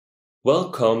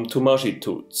Welcome to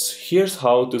Magitudes. Here's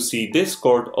how to see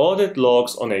Discord audit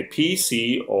logs on a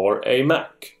PC or a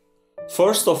Mac.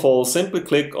 First of all, simply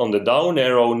click on the down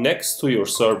arrow next to your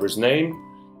server's name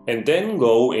and then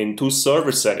go into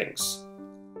Server Settings.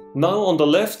 Now on the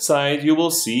left side you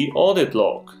will see Audit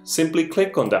Log. Simply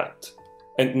click on that.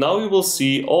 And now you will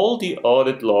see all the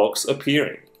audit logs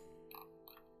appearing.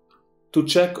 To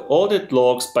check audit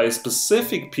logs by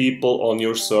specific people on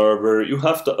your server, you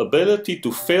have the ability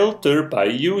to filter by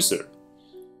user.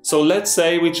 So let's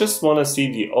say we just want to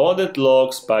see the audit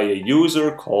logs by a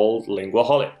user called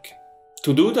Linguaholic.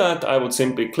 To do that, I would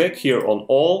simply click here on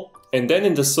All, and then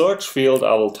in the search field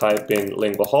I will type in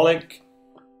Linguaholic.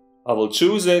 I will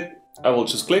choose it, I will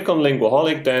just click on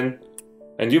Linguaholic then,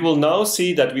 and you will now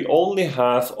see that we only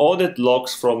have audit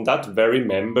logs from that very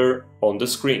member on the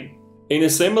screen. In a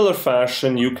similar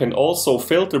fashion, you can also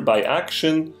filter by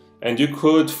action, and you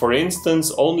could, for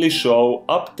instance, only show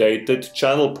updated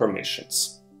channel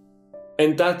permissions.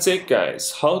 And that's it,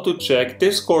 guys, how to check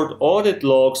Discord audit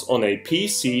logs on a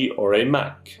PC or a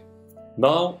Mac.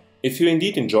 Now, if you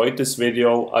indeed enjoyed this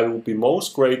video, I would be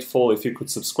most grateful if you could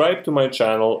subscribe to my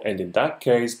channel, and in that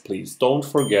case, please don't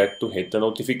forget to hit the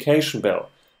notification bell.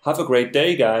 Have a great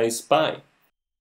day, guys. Bye.